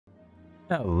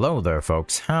Hello there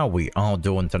folks, how we all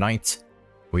doing tonight?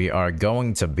 We are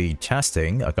going to be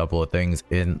testing a couple of things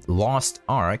in Lost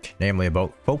Ark, namely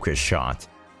about Focus Shot.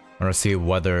 We're going to see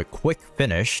whether Quick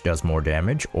Finish does more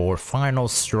damage or Final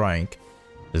Strike.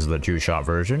 This is the 2-shot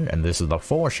version and this is the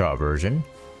 4-shot version.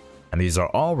 And these are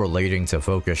all relating to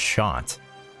Focus Shot.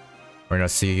 We're going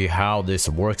to see how this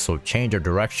works with change of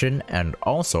direction and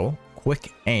also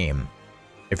quick aim.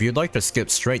 If you'd like to skip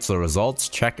straight to the results,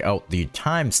 check out the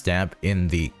timestamp in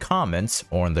the comments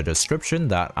or in the description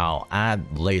that I'll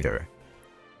add later.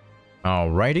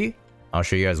 Alrighty, I'll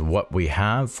show you guys what we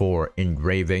have for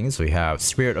engravings. We have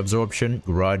Spirit Absorption,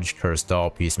 Grudge, Cursed Doll,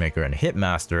 Peacemaker, and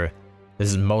Hitmaster. This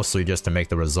is mostly just to make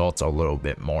the results a little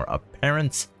bit more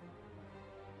apparent.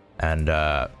 And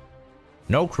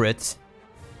no crits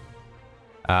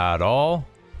at all.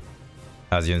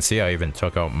 As you can see, I even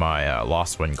took out my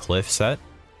Lost Wind Cliff set.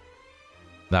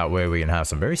 That way we can have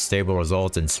some very stable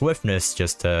results in swiftness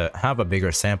just to have a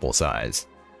bigger sample size.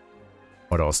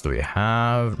 What else do we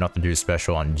have? Nothing too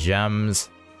special on gems.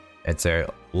 It's a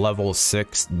level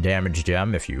 6 damage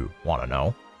gem if you want to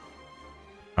know.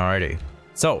 Alrighty.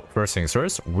 So, first things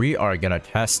first, we are going to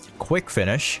test Quick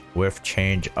Finish with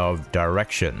change of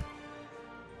direction.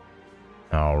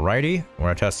 Alrighty. We're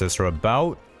going to test this for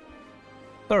about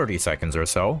 30 seconds or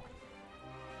so.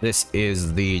 This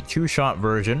is the 2-shot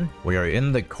version. We are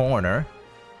in the corner.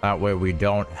 That way we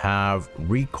don't have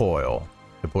recoil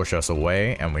to push us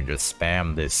away, and we just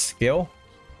spam this skill.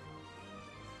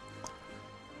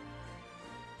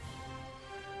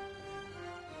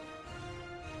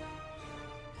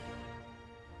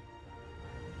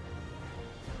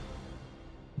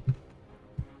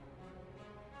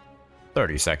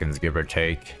 "30 seconds, give or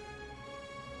take.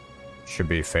 Should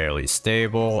be fairly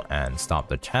stable," and stop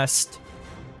the test.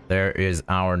 There is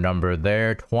our number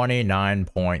there,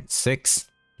 29.6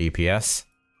 DPS.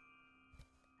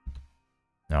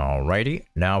 Alrighty,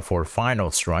 now for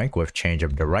Final Strike with change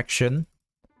of direction,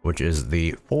 which is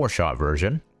the 4-shot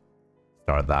version.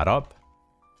 Start that up.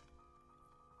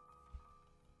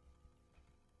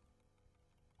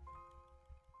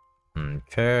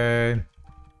 Okay.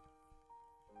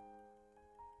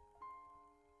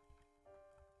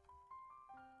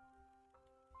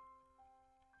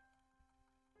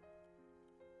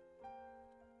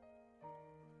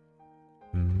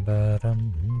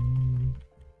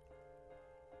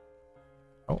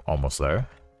 Oh, almost there.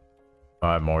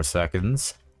 5 more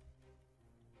seconds.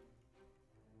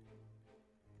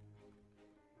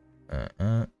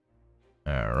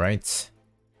 Alright.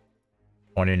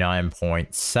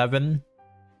 29.7.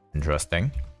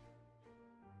 Interesting.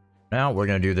 Now we're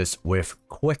going to do this with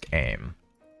quick aim.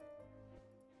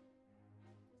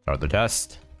 Start the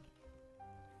test.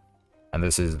 And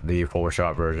this is the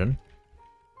 4-shot version.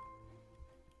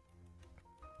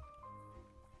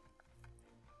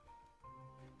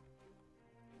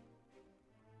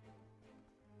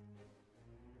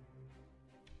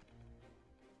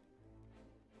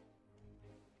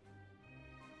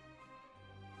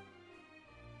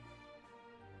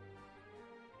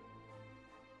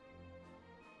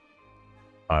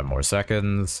 Five more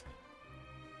seconds.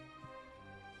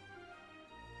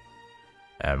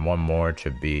 And one more to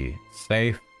be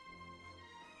safe.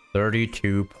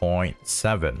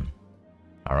 32.7.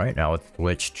 Alright, now let's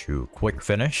switch to Quick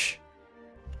Finish.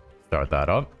 Start that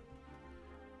up.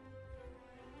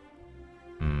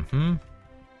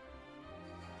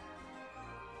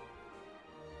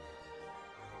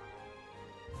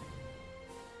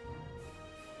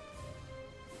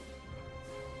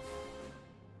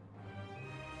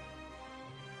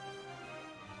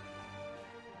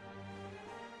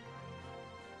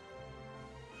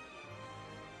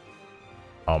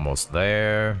 Almost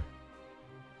there.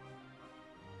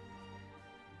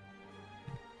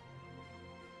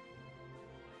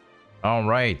 All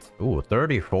right. Ooh,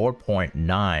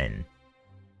 34.9.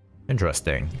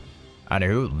 Interesting.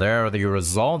 Anywho, there are the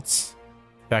results.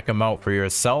 Check them out for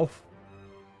yourself.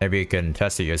 Maybe you can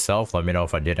test it yourself. Let me know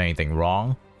if I did anything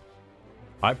wrong.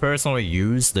 I personally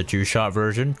use the 2-shot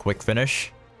version, Quick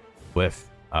Finish,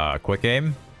 with quick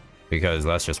aim, because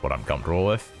that's just what I'm comfortable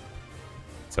with.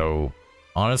 So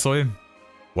honestly,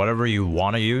 whatever you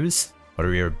want to use,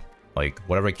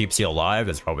 whatever keeps you alive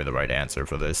is probably the right answer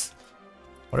for this.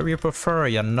 Whatever you prefer,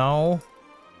 you know?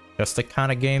 Just the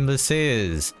kind of game this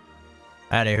is.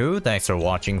 Anywho, thanks for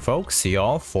watching, folks. See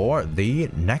y'all for the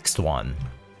next one.